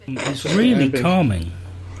It's really calming.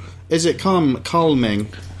 Is it calming?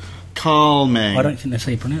 Calming. I don't think that's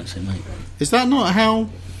how you pronounce it, mate. Is that not how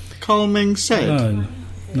calming said?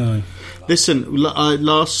 No. Listen,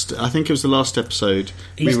 I think it was the last episode.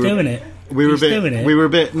 He's doing it. We were a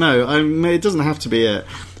bit. No, it doesn't have to be it.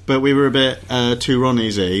 But we were a bit too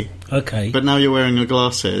Ronnie's-y. Okay. But now you're wearing your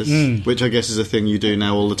glasses, which I guess is a thing you do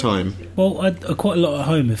now all the time. Well, I quite a lot at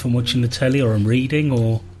home if I'm watching the telly or I'm reading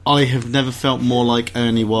or... I have never felt more like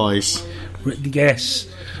Ernie Wise. Yes.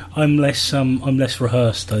 I'm less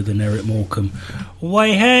rehearsed, though, than Eric Morecambe. Why,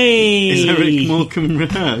 hey! Is Eric Morecambe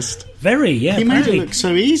rehearsed? Very, yeah. He made it look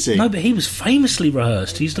so easy. No, but he was famously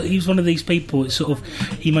rehearsed. He was one of these people. It's sort of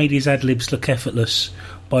he made his ad-libs look effortless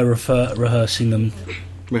by rehearsing them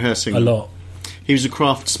a lot. He was a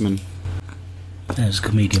craftsman. There's a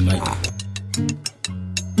comedian, mate.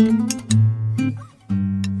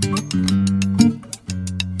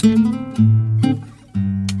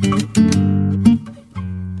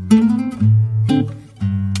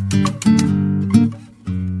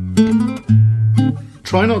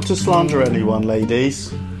 Try not to slander anyone,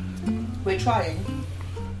 ladies. We're trying.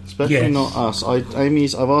 Especially not us.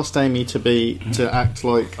 I've asked Amy to act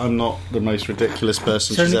like I'm not the most ridiculous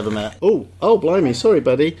person she's ever met. Oh, blimey! Sorry,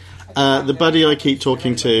 buddy. The buddy I keep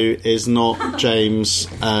talking to is not James.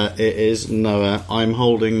 It is Noah. I'm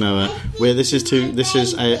holding Noah. This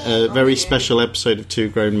is a very special episode of Two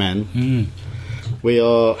Grown Men.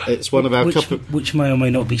 It's one of our which may or may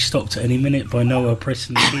not be stopped at any minute by Noah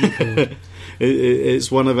pressing the keyboard.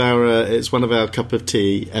 It's one of our cup of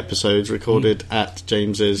tea episodes recorded at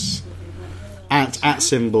James's at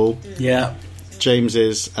symbol. Yeah.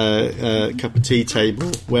 James's cup of tea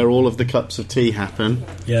table where all of the cups of tea happen.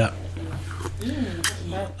 Yeah.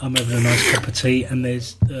 I'm having a nice cup of tea, and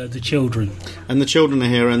there's the children. And the children are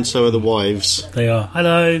here, and so are the wives. They are.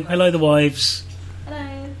 Hello, the wives.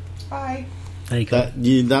 Hello. Hi. There you go.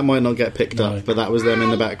 That might not get picked up, but that was them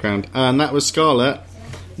in the background, and that was Scarlett.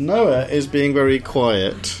 Noah is being very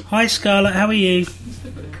quiet. Hi, Scarlett. How are you?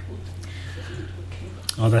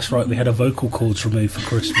 Oh, that's right. We had our vocal cords removed for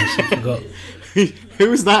Christmas. I forgot. Who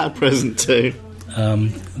was that a present to?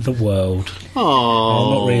 The world.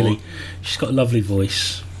 Oh, not really. She's got a lovely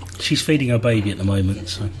voice. She's feeding her baby at the moment.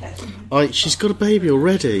 So. She's got a baby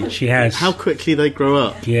already. She has. How quickly they grow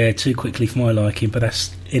up. Yeah, too quickly for my liking, but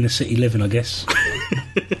that's inner city living, I guess.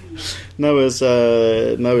 Noah's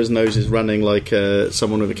nose is running like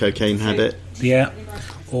someone with a cocaine habit. Yeah,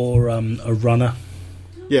 or a runner.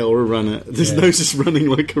 Yeah, or a runner. His nose is running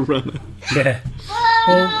like a runner. Yeah.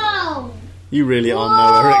 Well, you really are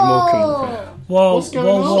no Eric Morecambe. What's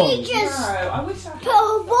going on?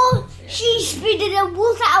 She spitted the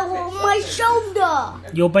water out on my shoulder.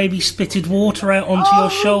 Your baby spitted water out onto your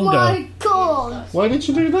shoulder. Oh my god! Why did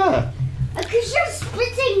you do that? Because you're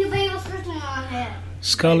spitting, the baby was spitting on it.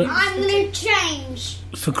 Scarlett, I'm gonna change.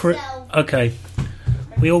 Okay,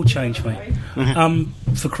 we all change, mate.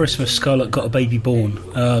 For Christmas, Scarlett got a baby born.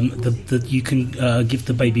 You can give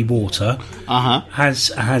the baby water. Has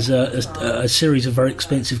a series of very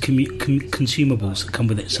expensive consumables that come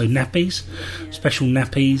with it. So nappies, special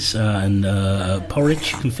nappies, and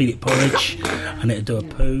porridge. You can feed it porridge, and it'll do a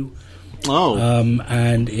poo. Oh.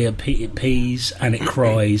 And it pees and it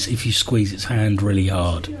cries if you squeeze its hand really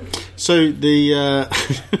hard. So the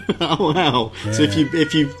oh wow! Yeah. So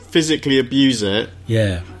if you physically abuse it,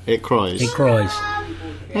 it cries. It cries.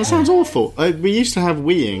 That sounds awful. We used to have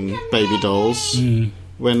weeing baby dolls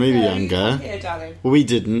when we were younger. Well, we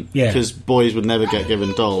didn't because boys would never get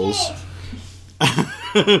given dolls.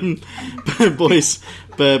 Baby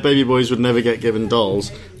boys would never get given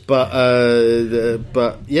dolls. But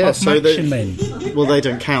yeah, so Action Men. Well, they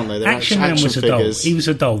don't count though. They're Action Man was a doll. figures. He was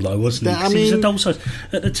a doll though, wasn't he? He was a doll size.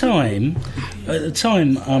 At the time,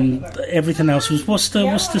 everything else was. What's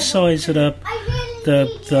the size of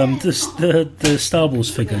the Star Wars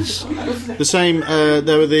figures? The same.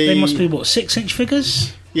 They must be 6-inch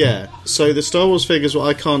figures. Yeah. So the Star Wars figures. Well,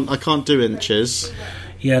 I can't do inches.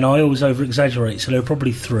 Yeah, and I always over exaggerate. So they were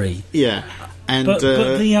probably 3. Yeah. But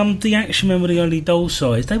the Action Men were the only doll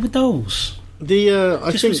size. They were dolls.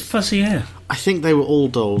 With fuzzy hair. I think they were all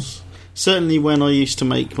dolls. Certainly, when I used to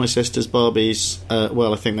make my sister's Barbies,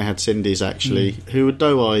 I think they had Cindy's actually, who were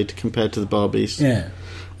doe-eyed compared to the Barbies. Yeah,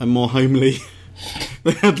 and more homely.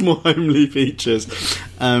 They had more homely features.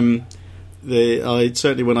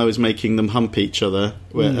 Certainly when I was making them hump each other,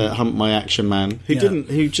 hump my Action Man,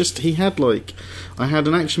 I had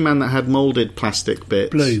an Action Man that had moulded plastic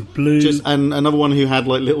bits, blue, and another one who had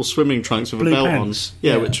like little swimming trunks with blue a belt pants.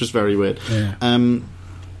 on, which was very weird. Yeah.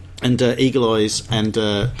 and Eagle Eyes and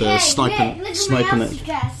the sniping it.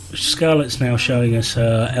 Scarlett's now showing us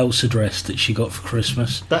her Elsa dress that she got for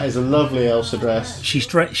Christmas. That is a lovely Elsa dress.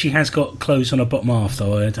 She has got clothes on her bottom half,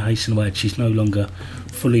 though. I had to hasten to add, she's no longer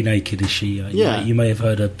fully naked, is she? You may have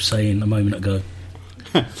heard her saying a moment ago.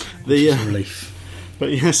 The relief.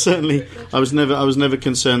 But yeah, certainly, I was never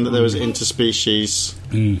concerned that there was interspecies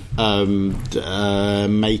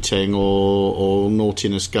mating or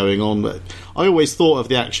naughtiness going on. But I always thought of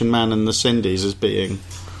the Action Man and the Cindy's as being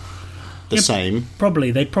the same.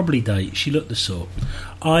 They probably date. She looked the sort.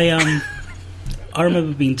 I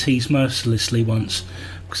remember being teased mercilessly once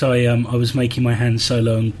because I was making my Han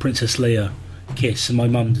Solo and Princess Leia kiss, and my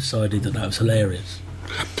mum decided that was hilarious.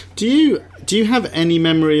 Do you have any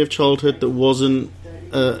memory of childhood that wasn't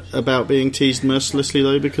about being teased mercilessly,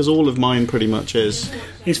 though? Because all of mine pretty much is.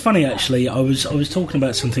 It's funny, actually. I was talking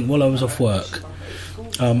about something while I was off work.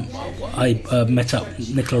 Nicola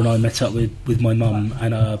and I met up with my mum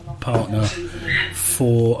and her partner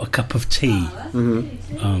for a cup of tea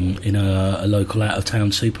in a local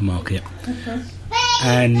out-of-town supermarket.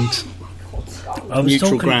 And I was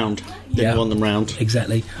neutral ground. Didn't want them round.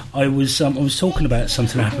 Exactly. I was talking about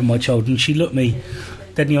something that happened in my childhood, and she looked me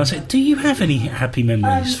dead in the eye and said, "Do you have any happy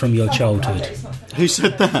memories from your childhood?" Who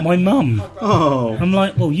said that? My mum. Oh. I'm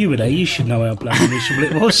like, well, you were there. You should know how bloody miserable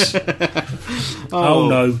it was. Oh,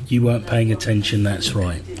 no, you weren't paying attention. That's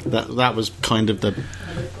right. That was kind of the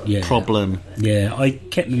problem. Yeah, I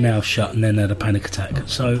kept my mouth shut and then had a panic attack.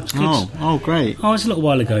 So it's good. Oh, great. Oh, it's a little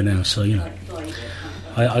while ago now, so you know.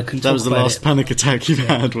 I can. That was the last panic attack you've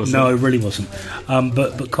had, wasn't it? No, it really wasn't.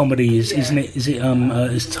 But comedy isn't it? Is it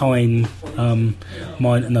is time?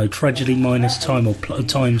 Tragedy minus time or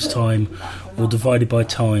times time, or divided by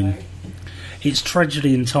time. It's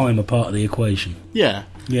tragedy and time are part of the equation. Yeah.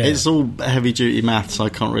 It's all heavy duty maths. I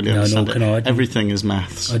can't really understand it. Everything is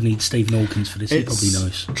maths. I'd need Stephen Hawkins for this. He probably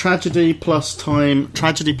knows. Tragedy plus time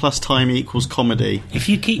equals comedy. If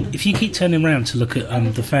you keep turning around to look at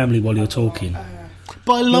the family while you're talking.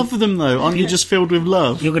 But I love them, though. Aren't you just filled with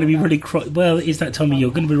love? You're going to be really cross. Well, it is that time of year. You're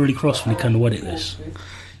going to be really cross when you come to edit this.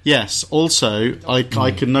 Yes. Also, I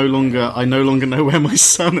no longer know where my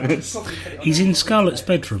son is. He's in Scarlett's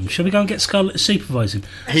bedroom. Shall we go and get Scarlett to supervise him?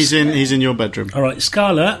 He's in your bedroom. All right,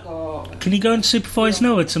 Scarlett. Can you go and supervise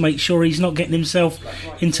Noah to make sure he's not getting himself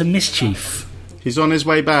into mischief? He's on his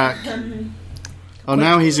way back. Oh,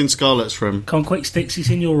 now he's in Scarlett's room. Come on, quick, Sticks. He's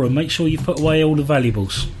in your room. Make sure you put away all the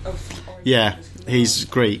valuables. Yeah. He's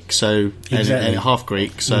Greek, so half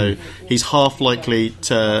Greek, so he's half likely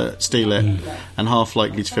to steal it and half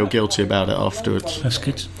likely to feel guilty about it afterwards. That's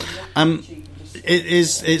good.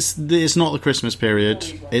 It's not the Christmas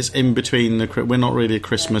period. It's in between we're not really a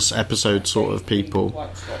Christmas episode sort of people.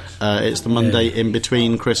 It's the Monday in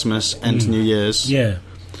between Christmas and New Year's. Yeah.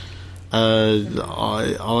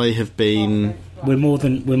 I have been. We're more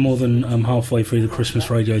than halfway through the Christmas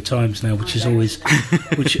Radio Times now, which is always,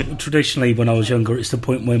 which traditionally when I was younger, it's the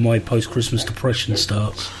point where my post-Christmas depression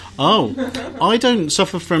starts. Oh, I don't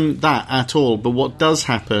suffer from that at all. But what does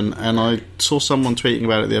happen, and I saw someone tweeting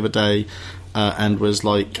about it the other day, and was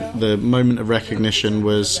like, the moment of recognition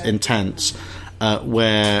was intense,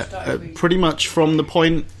 where pretty much from the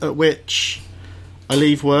point at which I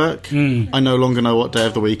leave work, I no longer know what day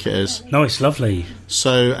of the week it is. Nice, lovely.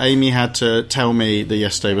 So Amy had to tell me that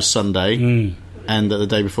yesterday was Sunday, and that the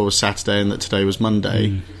day before was Saturday, and that today was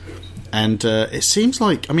Monday. And it seems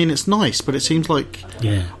like, I mean, it's nice, but it seems like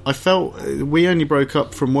I felt we only broke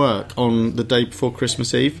up from work on the day before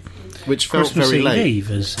Christmas Eve, which felt Christmas very late. Eve,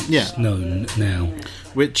 as it's known now.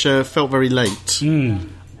 Which felt very late.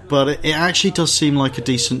 But it actually does seem like a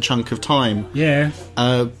decent chunk of time. Yeah.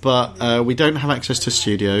 But we don't have access to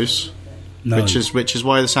studios, no. which is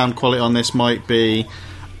why the sound quality on this might be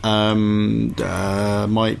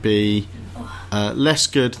less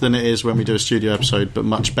good than it is when we do a studio episode, but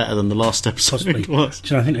much better than the last episode was. Do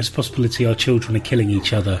you know, I think there's a possibility our children are killing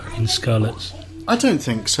each other in Scarlett's. I don't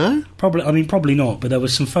think so. Probably not. But there were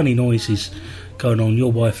some funny noises going on.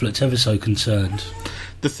 Your wife looked ever so concerned.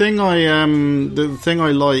 The thing I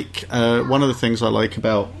like, one of the things I like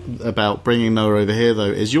about bringing Noah over here,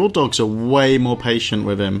 though, is your dogs are way more patient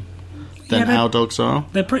with him than our dogs are.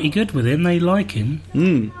 They're pretty good with him. They like him.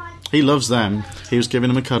 He loves them. He was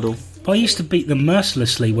giving him a cuddle. But I used to beat them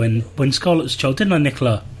mercilessly when Scarlett was a child, didn't I,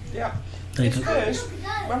 Nicola? Yeah. It's because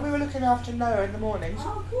when we were looking after Noah in the mornings,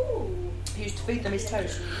 he used to feed them his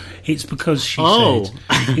toast. It's because said.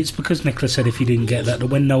 It's because Nicola said if he didn't get that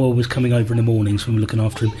when Noah was coming over in the mornings when we were looking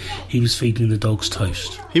after him, he was feeding the dogs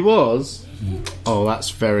toast. He was. Oh,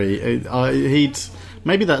 that's very.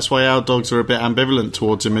 Maybe that's why our dogs are a bit ambivalent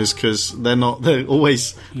towards him, is because they're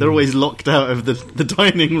always locked out of the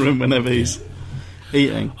dining room whenever he's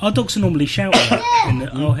eating. Our dogs are normally shouting.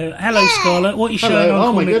 Hello, Scarlett. What are you showing on?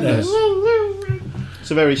 Oh my goodness! It's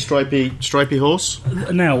a very stripy horse.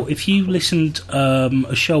 Now, if you listened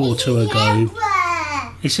a show or two ago,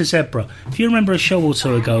 it's a zebra. If you remember a show or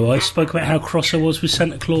two ago, I spoke about how cross I was with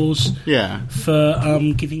Santa Claus. Yeah. For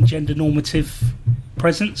giving gender normative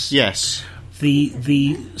presents. Yes.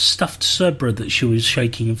 The stuffed zebra that she was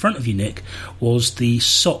shaking in front of you, Nick, was the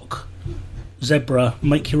sock zebra,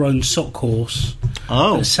 make your own sock horse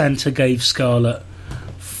that Santa gave Scarlett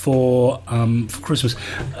for Christmas.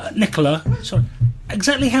 Nicola, sorry,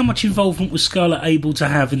 exactly how much involvement was Scarlett able to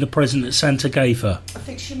have in the present that Santa gave her? I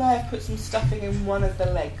think she may have put some stuffing in one of the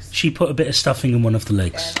legs. She put a bit of stuffing in one of the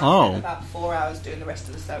legs. Spent about 4 hours doing the rest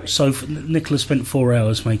of the sewing. So Nicola spent 4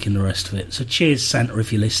 hours making the rest of it. So cheers, Santa,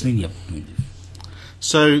 if you're listening.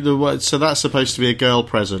 So that's supposed to be a girl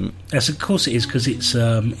present. Yes, of course it is, because it's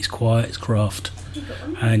quiet, it's craft,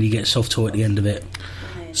 and you get a soft toy at the end of it.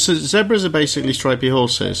 So zebras are basically stripy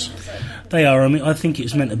horses. They are. I mean, I think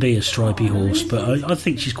it's meant to be a stripy horse, but I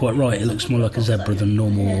think she's quite right. It looks more like a zebra than a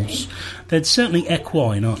normal horse. They're certainly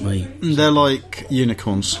equine, aren't they? They're like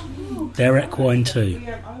unicorns. They're equine too.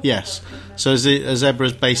 Yes. So a zebra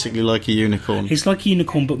is basically like a unicorn. It's like a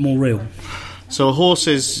unicorn, but more real. So a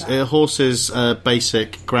horse's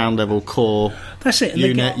basic ground level core. That's it.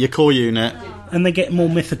 Unit, your core unit. And they get more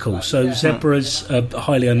mythical. So zebras are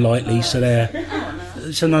highly unlikely. So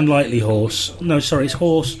it's an unlikely horse. No, sorry, it's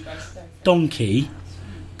horse. Donkey,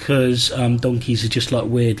 because donkeys are just like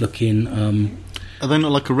weird looking. Are they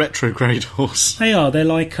not like a retrograde horse? They are. They're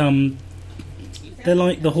like the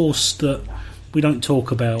horse that we don't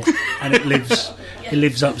talk about, and it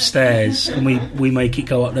lives upstairs, and we make it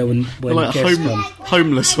go up there when like guests come.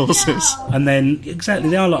 Homeless horses. And then exactly,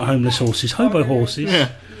 they are like homeless horses, hobo horses. Yeah.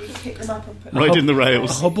 Riding the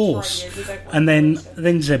rails. A hob horse. And then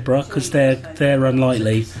zebra, because they're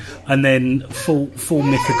unlikely, and then full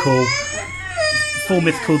mythical. Full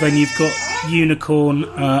mythical. Then you've got unicorn,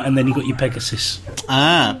 and then you've got your Pegasus.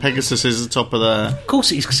 Pegasus is the top of the. Of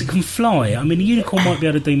course it is, because it can fly. I mean, a unicorn might be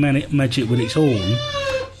able to do magic with its horn,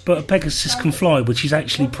 but a Pegasus can fly, which is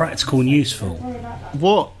actually practical and useful.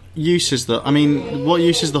 What use is the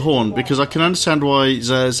horn? Because I can understand why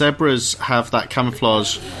zebras have that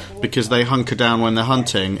camouflage, because they hunker down when they're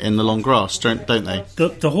hunting in the long grass, don't they?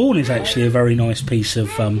 The horn is actually a very nice piece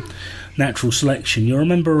of natural selection. You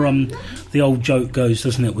remember the old joke goes,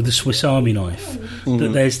 doesn't it, with the Swiss Army knife,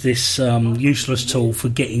 that there's this useless tool for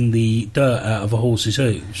getting the dirt out of a horse's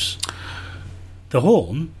hooves. The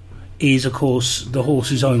horn is, of course, the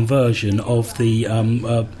horse's own version of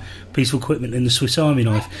the piece of equipment in the Swiss Army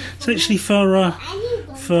knife. It's actually for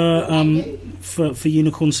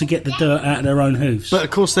unicorns to get the dirt out of their own hooves. But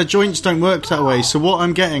of course their joints don't work that way. So what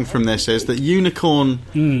I'm getting from this is that unicorn,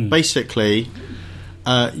 basically,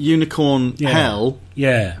 unicorn hell,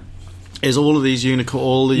 is all of these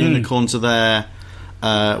unicorns are there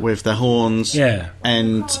with their horns,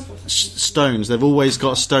 and stones. They've always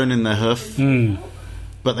got a stone in their hoof,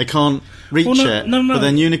 but they can't reach it. No. But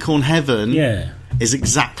then unicorn heaven is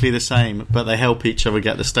exactly the same, but they help each other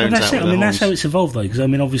get the stones out of their horns. That's how it's evolved, though, because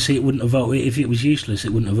obviously it wouldn't evolve if it was useless.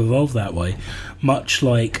 It wouldn't have evolved that way, much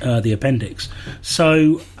like the appendix.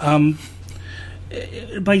 So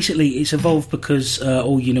basically, it's evolved because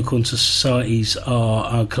all unicorn societies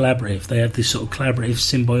are collaborative. They have this sort of collaborative,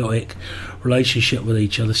 symbiotic relationship with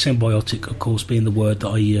each other. Symbiotic, of course, being the word that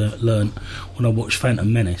I learnt when I watched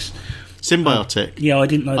Phantom Menace. Symbiotic. Yeah, I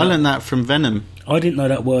didn't know that. I learned that from Venom. I didn't know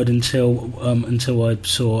that word until I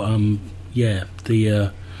saw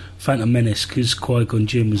the Phantom Menace, because Qui-Gon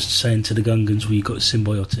Jinn was saying to the Gungans, well, you've got a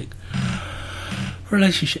symbiotic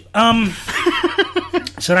relationship.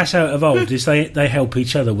 So that's how it evolved, is they help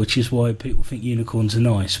each other, which is why people think unicorns are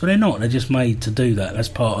nice. But they're not. They're just made to do that. That's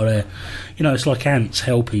part of their... it's like ants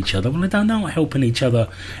help each other. Well, they're not helping each other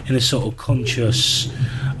in a sort of conscious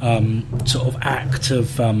sort of act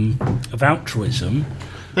of altruism.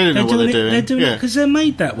 They don't know what they're doing. They're doing it because they're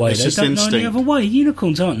made that way. It's they don't know any other way.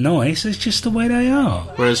 Unicorns aren't nice. It's just the way they are.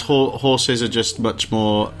 Whereas horses are just much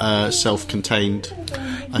more self-contained,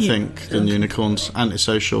 I think, than unicorns.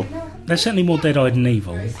 Antisocial. They're certainly more dead-eyed and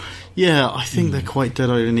evil. Yeah, I think they're quite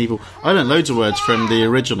dead-eyed and evil. I learned loads of words from the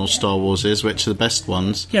original Star Warses, which are the best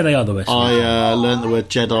ones. Yeah, they are the best ones. I learned the word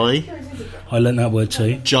Jedi. I learned that word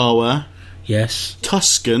too. Jawa. Yes.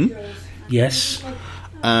 Tuscan. Yes.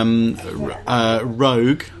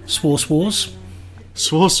 Rogue. Swarswars.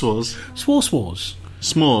 Swarswars. Swarswars.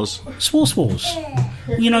 S'mores. Swarswars.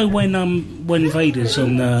 You know when Vader's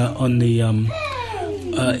on the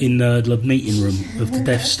in the meeting room of the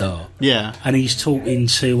Death Star. Yeah. And he's talking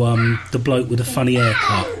to the bloke with the funny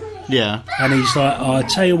haircut. Yeah. And he's like, I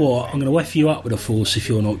tell you what, I'm going to F you up with the Force if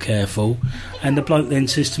you're not careful. And the bloke then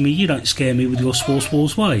says to me, you don't scare me with your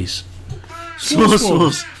Swarce ways.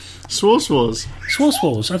 Swarce.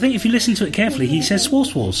 I think if you listen to it carefully, he says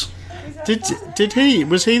Swarce. Did he?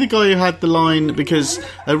 Was he the guy who had the line? Because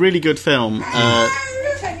a really good film.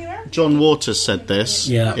 John Waters said this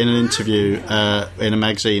in an interview in a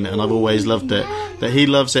magazine, and I've always loved it. That he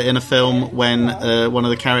loves it in a film when one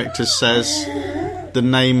of the characters says the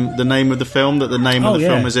name of the film, that the name of the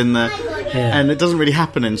film is in there. Yeah. And it doesn't really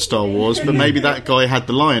happen in Star Wars, but maybe that guy had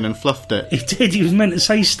the line and fluffed it. He did. He was meant to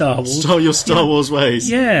say Star Wars. Your Star Wars ways.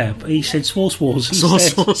 Yeah, but he said Swarce Wars.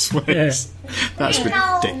 Swarce ways. Yeah. That's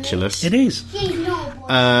ridiculous. It is.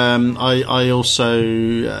 I also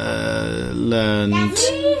learned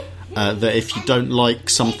that if you don't like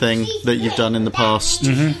something that you've done in the past,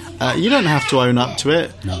 you don't have to own up to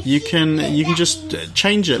it. No. You can just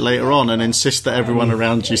change it later on and insist that everyone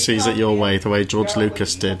around you sees it your way, the way George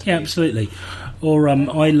Lucas did. Yeah, absolutely. Or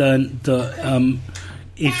I learned that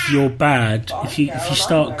if you're bad, if you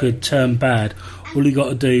start good, turn bad, all you got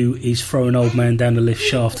to do is throw an old man down the lift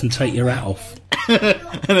shaft and take your hat off.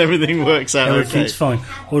 And everything works out. Everything's fine.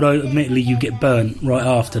 Although, admittedly, you get burnt right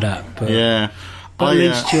after that. But, yeah. But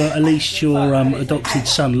at least your adopted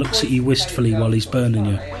son looks at you wistfully while he's burning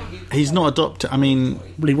you. He's not adopted. I mean,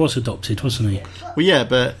 well, he was adopted, wasn't he? Well, yeah,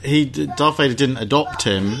 but Darth Vader didn't adopt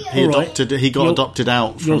him. He got adopted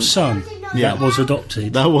out. From, your son. Yeah. That was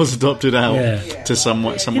adopted. That was adopted out to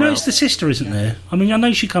somewhere else. It's the sister, isn't there? I mean, I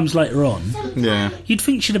know she comes later on. Yeah. You'd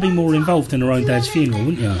think she'd have been more involved in her own dad's funeral,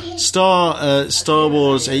 wouldn't you? Star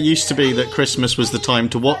Wars, it used to be that Christmas was the time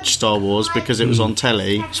to watch Star Wars because it was on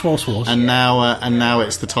telly. Swarce Wars. And now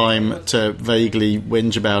it's the time to vaguely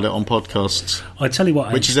whinge about it on podcasts. I tell you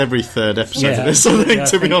what... Which is every third episode of this, I think,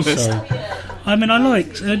 to be honest. So. I mean, I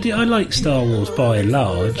like Star Wars by and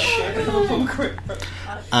large.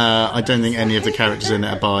 I don't think any of the characters in it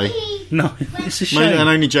are bi. No, it's a shame. And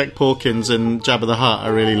only Jack Porkins and Jabba the Hutt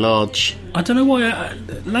are really large. I don't know why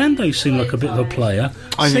Lando seemed like a bit of a player.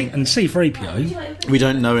 And C-3PO. We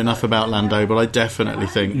don't know enough about Lando, but I definitely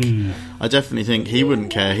think he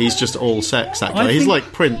wouldn't care. He's just all sex, that guy. He's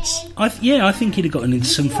like Prince. I think he'd have gotten into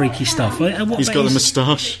some freaky stuff. He's got the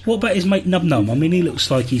moustache. What about his mate Nub Nub? I mean, he looks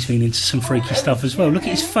like he's been into some freaky stuff as well. Look at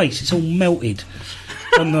his face; it's all melted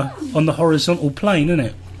on the horizontal plane, isn't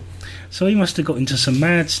it? So he must have got into some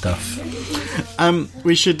mad stuff.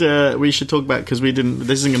 We should talk about, because we didn't.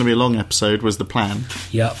 This isn't going to be a long episode. Was the plan?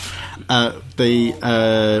 Yep.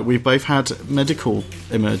 We've both had medical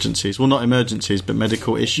emergencies. Well, not emergencies, but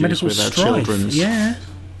medical issues with our children. Yeah.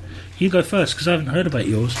 You go first, because I haven't heard about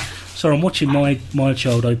yours. So I'm watching my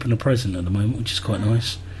child open a present at the moment, which is quite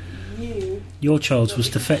nice. Your child's was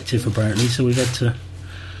defective, apparently, so we've had to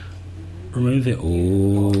remove it.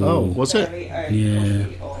 Oh, was it? Yeah.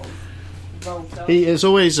 He is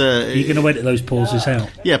always. You're going to edit those pauses out?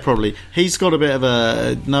 Yeah, probably. He's got a bit of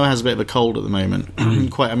a. Noah has a bit of a cold at the moment.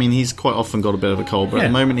 He's quite often got a bit of a cold, but at the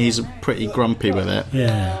moment he's pretty grumpy with it.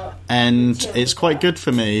 Yeah. And it's quite good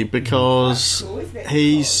for me because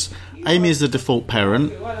Amy is the default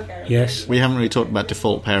parent. Yes. We haven't really talked about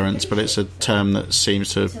default parents, but it's a term that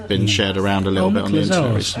seems to have been shared around a little bit on the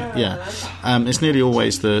internet recently. Yeah. It's nearly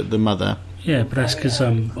always the mother. Yeah, but that's because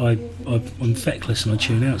I'm feckless and I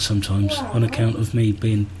tune out sometimes on account of me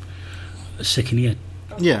being sick in the head.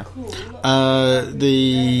 Yeah. I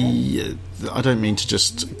don't mean to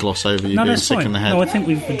just gloss over you being sick in the head. No, I think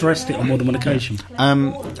we've addressed it on more than one occasion.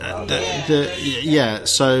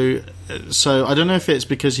 So I don't know if it's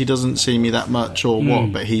because he doesn't see me that much or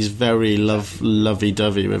what, but he's very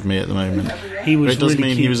lovey-dovey with me at the moment. It does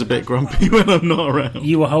mean he was a bit grumpy when I'm not around.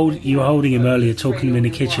 You were holding him earlier, talking to him in the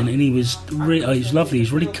kitchen, and he was lovely.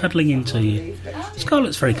 He's really cuddling into you.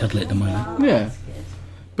 Scarlett's very cuddly at the moment. Yeah,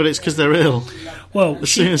 but it's because they're ill. Well,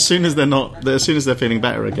 as soon as they're feeling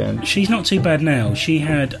better again. She's not too bad now. She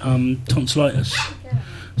had tonsillitis.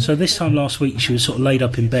 So this time last week she was sort of laid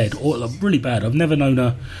up in bed, really bad. I've never known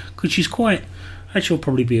her, because she's quite, as you'll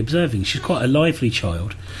probably be observing, she's quite a lively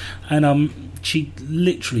child, and she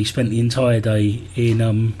literally spent the entire day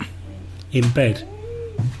in bed.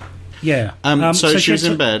 Yeah. So she was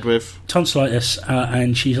in bed with tonsillitis,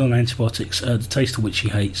 and she's on antibiotics, the taste of which she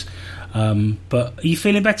hates. But are you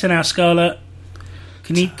feeling better now, Scarlett?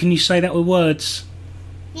 Can you say that with words?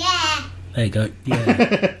 Yeah. There you go.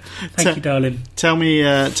 Yeah. Thank you, darling. Tell me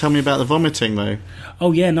about the vomiting, though.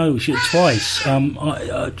 Oh yeah, no, twice.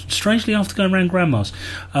 Strangely, after going around Grandma's,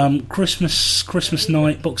 Christmas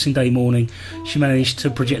night, Boxing Day morning, she managed to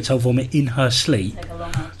projectile vomit in her sleep.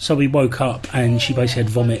 So we woke up and she basically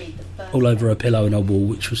had vomit all over her pillow and her wall,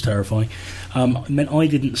 which was terrifying. It meant I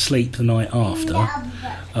didn't sleep the night after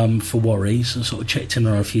for worries. I sort of checked in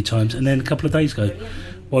on her a few times, and then a couple of days ago,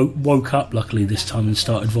 woke up luckily this time and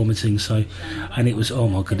started vomiting. And it was, oh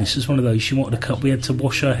my goodness, it's one of those. She wanted a cup. We had to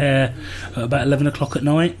wash her hair at about 11 o'clock at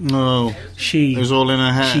night. No, it was all in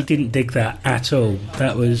her hair. She didn't dig that at all.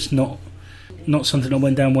 That was not something that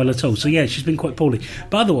went down well at all. So yeah, she's been quite poorly.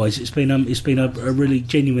 But otherwise, it's been a really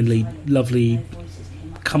genuinely lovely,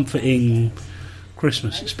 comforting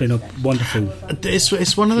Christmas. It's been a wonderful.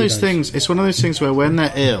 It's one of those things. It's one of those things where when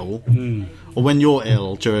they're ill, or when you're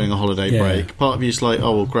ill during a holiday break, part of you's like,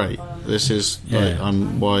 oh well, great. This is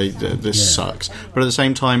this sucks. But at the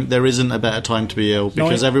same time, there isn't a better time to be ill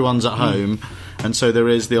because everyone's at home, and so there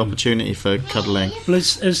is the opportunity for cuddling. Well,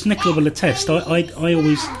 as Nicola will attest,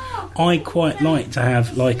 I quite like to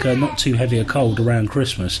have like a not too heavy a cold around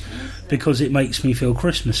Christmas, because it makes me feel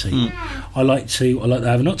Christmassy. I like to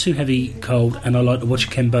have a not too heavy cold, and I like to watch a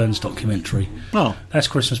Ken Burns documentary. Oh, that's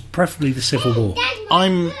Christmas, preferably the Civil War.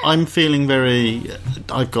 I'm feeling very.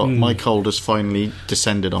 I've got my cold has finally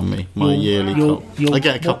descended on me. My yearly cold. I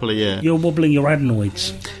get a couple a year. You're wobbling your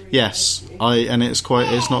adenoids. Yes, and it's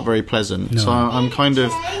not very pleasant. No. So I'm kind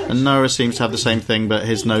of. And Noah seems to have the same thing, but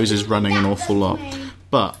his nose is running an awful lot.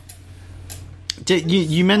 But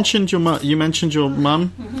you mentioned your mum. You mentioned your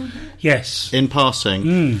mum. Yes. In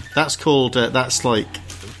passing. That's called.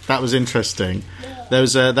 That was interesting. That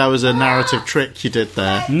was a narrative trick you did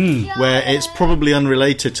there, where it's probably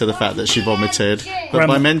unrelated to the fact that she vomited, but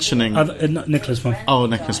by mentioning Nicola's mum. Oh,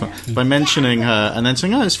 Nicola's mum. By mentioning her and then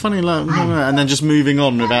saying, "Oh, it's funny," and then just moving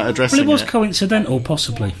on without addressing it. Well, it was coincidental,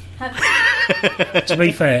 possibly. To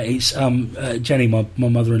be fair, it's Jenny, my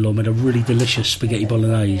mother-in-law, made a really delicious spaghetti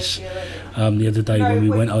bolognese the other day when we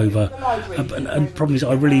went over, and the problem is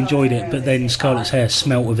I really enjoyed it, but then Scarlett's hair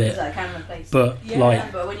smelt of it,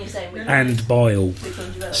 and bile,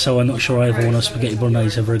 so I'm not sure I ever want a spaghetti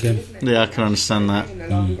bolognese ever again. Yeah, I can understand that.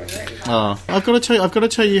 I've got to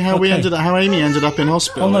tell you how how Amy ended up in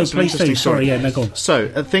hospital. Oh no, please do. Sorry, yeah, no, go on. So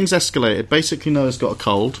things escalated. Basically, Noah's got a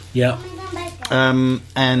cold. Yeah. And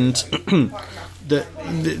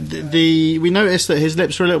we noticed that his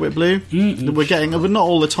lips were a little bit blue. We're getting, not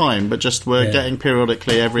all the time, but just getting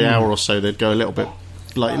periodically every hour or so. They'd go a little bit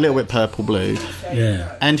purple blue.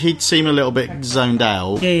 Yeah. And he'd seem a little bit zoned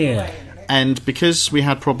out. Yeah. And because we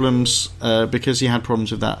had problems, because he had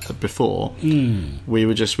problems with that before,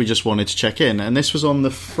 we just wanted to check in. And this was on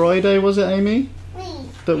the Friday, was it, Amy?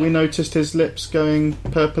 That we noticed his lips going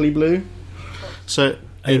purpley blue. So.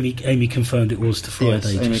 Amy confirmed it was the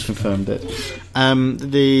Friday. Yes, Amy confirmed it. On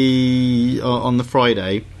the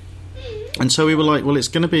Friday, and so we were like, well, it's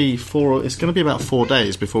going to be about 4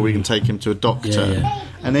 days before we can take him to a doctor. Yeah.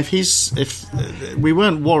 And if we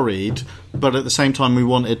weren't worried, but at the same time we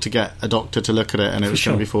wanted to get a doctor to look at it, and it was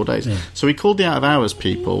going to be 4 days. Yeah. So we called the out of hours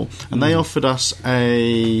people, and they offered us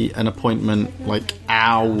an appointment like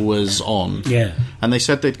hours on. Yeah. And they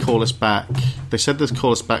said they'd call us back. They said they'd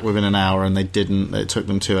call us back within an hour, and they didn't. It took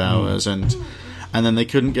them 2 hours, and then they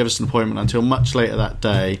couldn't give us an appointment until much later that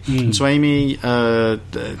day. And so Amy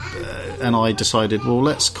and I decided, well,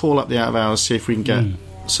 let's call up the out of hours, see if we can get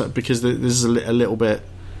because this is a little bit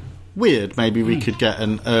weird. Maybe we could get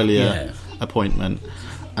an earlier appointment.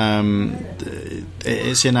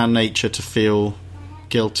 It's in our nature to feel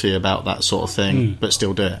guilty about that sort of thing, but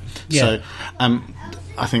still do it. So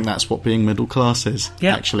I think that's what being middle class is,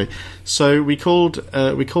 actually. So we called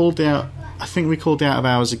the out. I think we called the out of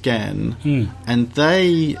hours again, and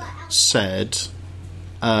they said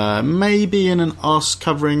maybe in an us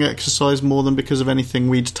covering exercise more than because of anything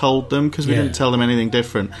we'd told them, because we didn't tell them anything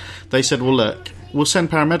different. They said, well, look, we'll send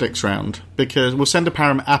paramedics round, because we'll send a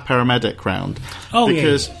paramedic round,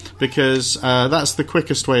 because that's the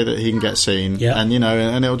quickest way that he can get seen, and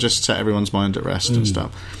and it'll just set everyone's mind at rest and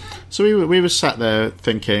stuff. So we were sat there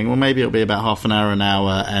thinking, well, maybe it'll be about half an hour,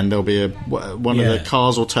 and there'll be one of the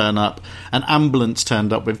cars will turn up. An ambulance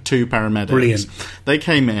turned up with 2 paramedics. Brilliant. They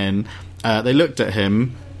came in, they looked at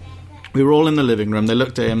him. We were all in the living room. They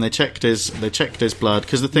looked at him. They checked his blood,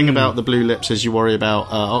 because the thing about the blue lips is you worry about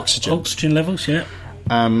oxygen levels. Yeah.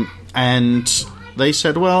 And they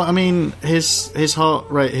said, well, I mean, his heart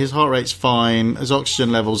rate's fine. His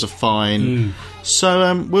oxygen levels are fine. So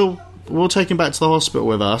we'll take him back to the hospital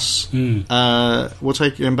with us. We'll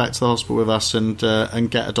take him back to the hospital with us and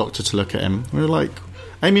get a doctor to look at him. We were like,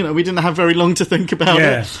 Amy, we didn't have very long to think about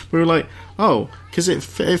it. We were like, because it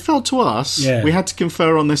felt to us, we had to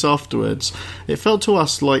confer on this afterwards, it felt to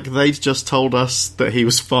us like they'd just told us that he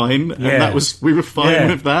was fine, and we were fine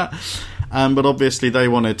with that. But obviously they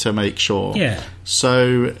wanted to make sure. Yeah.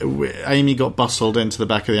 So Amy got bustled into the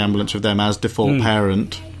back of the ambulance with them as default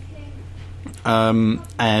parent.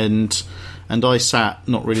 And I sat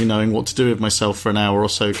not really knowing what to do with myself for an hour or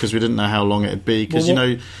so because we didn't know how long it'd be. Because you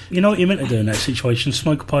know what you're meant to do in that situation: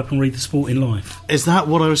 smoke a pipe and read The Sporting Life. Is that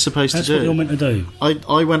what I was supposed to do? That's what you're meant to do.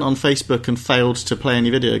 I went on Facebook and failed to play any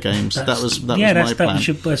video games. That was my plan.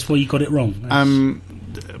 That's why you got it wrong.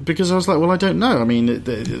 Because I was like, well, I don't know. I mean,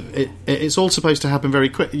 it's all supposed to happen very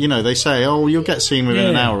quick. You know, they say, you'll get seen within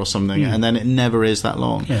an hour or something, and then it never is that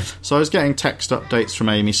long. Yeah. So I was getting text updates from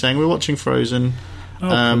Amy saying, we're watching Frozen.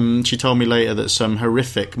 Cool. She told me later that some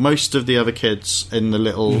horrific... Most of the other kids in the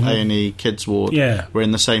little A&E kids ward were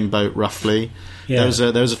in the same boat, roughly. Yeah.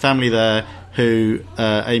 There was a family there who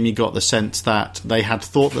Amy got the sense that they had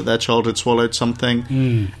thought that their child had swallowed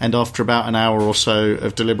something, and after about an hour or so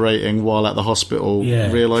of deliberating while at the hospital,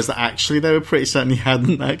 realised that actually they were pretty certain he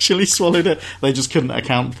hadn't actually swallowed it. They just couldn't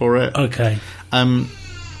account for it. Okay.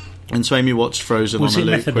 And so Amy watched Frozen on a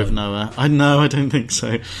loop with Noah. I don't think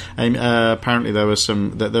so. Apparently there was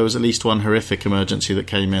at least one horrific emergency that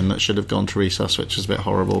came in that should have gone to resus, which was a bit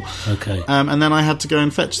horrible. Okay. And then I had to go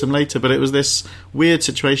and fetch them later, but it was this weird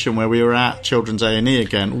situation where we were at Children's A&E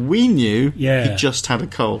again. We knew he just had a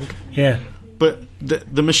cold. Yeah. But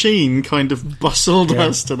the machine kind of bustled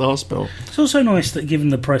us to the hospital. It's also nice that given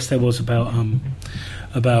the press there was about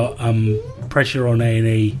pressure on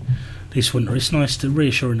A&E this winter, it's nice to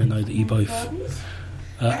reassuring to know that you both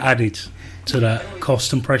added to that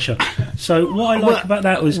cost and pressure. So what I like about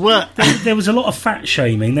that was there was a lot of fat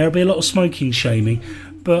shaming, there'll be a lot of smoking shaming,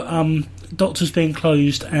 but doctors being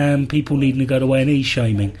closed and people needing to go to A&E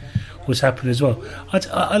shaming was happening as well.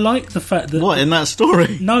 I like the fact that... What, in that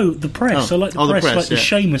story? No, the press. I like the press to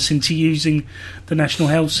shame us into using the National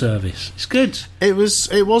Health Service. It's good. It was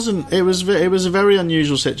a very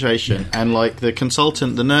unusual situation, and like the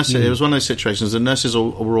consultant, the nurse, it was one of those situations, the nurses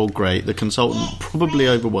were all great, the consultant probably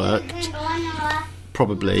overworked,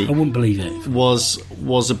 probably. I wouldn't believe it. Was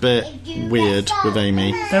a bit weird with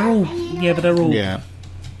Amy. They're all... Yeah.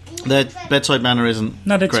 Their bedside manner isn't.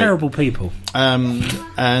 No, they're great. terrible people. And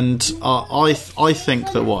I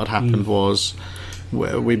think that what had happened was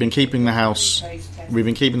we've been keeping the house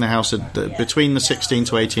at between the 16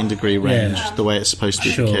 to 18 degree range, the way it's supposed to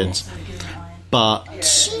be for kids. But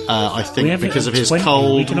I think because of his 20,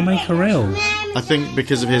 cold, we're going to make her ill. I think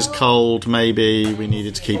because of his cold, maybe we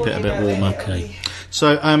needed to keep it a bit warmer. Okay.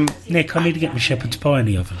 So, Nick, I need to get my shepherd's pie in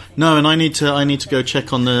the oven. No, and I need to go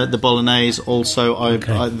check on the bolognese. Also,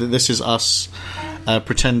 this is us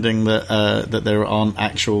pretending that there aren't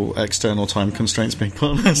actual external time constraints being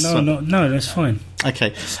put on us. No, that's fine.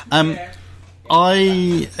 Okay. Are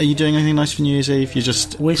you doing anything nice for New Year's Eve? You're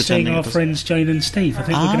just we're seeing our friends Jane and Steve. I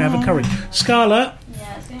think we're going to have a curry. Scarlett,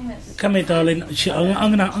 come here, darling.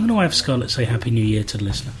 I'm going to have Scarlett say Happy New Year to the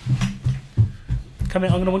listener. Come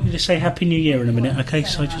here, I'm going to want you to say Happy New Year in a minute, okay?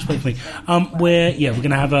 So just wait for me. We're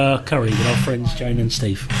going to have a curry with our friends Jane and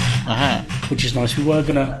Steve, which is nice. We were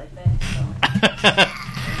going to.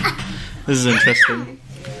 This is interesting.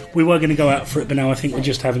 We were going to go out for it, but now I think we're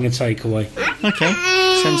just having a takeaway. Okay,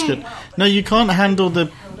 sounds good. No, you can't handle the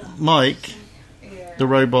mic, the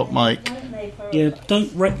robot mic. Yeah,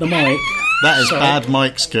 don't wreck the mic. That is bad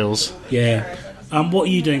mic skills. Yeah. What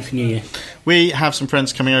are you doing for New Year? We have some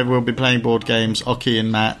friends coming over. We'll be playing board games. Oki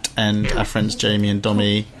and Matt and our friends Jamie and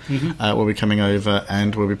Dommy will be coming over,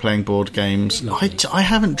 and we'll be playing board games. I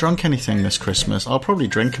haven't drunk anything this Christmas. I'll probably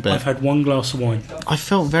drink a bit. I've had one glass of wine. I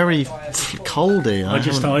felt very coldy.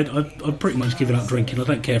 I've pretty much given up drinking. I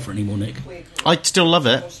don't care for it anymore, Nick. I still love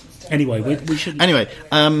it. Anyway, we shouldn't... Anyway,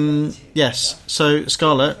 yes. So,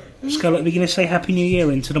 Scarlett, are you going to say Happy New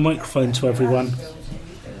Year into the microphone to everyone?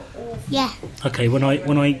 Yeah. Okay, when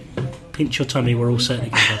I pinch your tummy, we're all set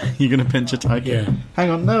together. You're going to pinch a tiger? Yeah. Hang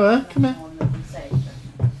on, Noah, come here.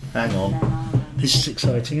 Hang on. This is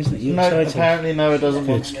exciting, isn't it? Excited? Apparently Noah doesn't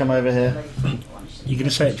want to come over here. You're going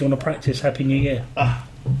to say it, do you want to practice Happy New Year? Happy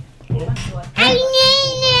New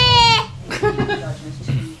Year!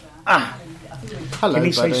 Hello, can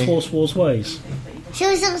you buddy. say Sauce Ways?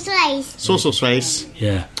 Sauce Ways.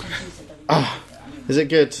 Yeah. Is it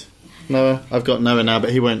good? Noah? I've got Noah now,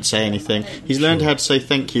 but he won't say anything. He's learned how to say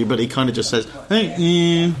thank you, but he kind of just says, thank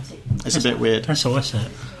you. It's a bit weird. That's how I say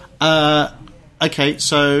it. Okay,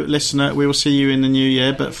 so listener, we will see you in the new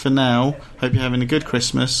year. But for now, hope you're having a good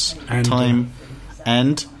Christmas time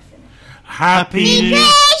and Happy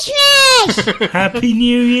Christmas! Happy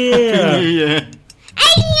New Year! Happy New Year!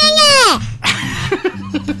 Happy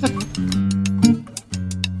New Year!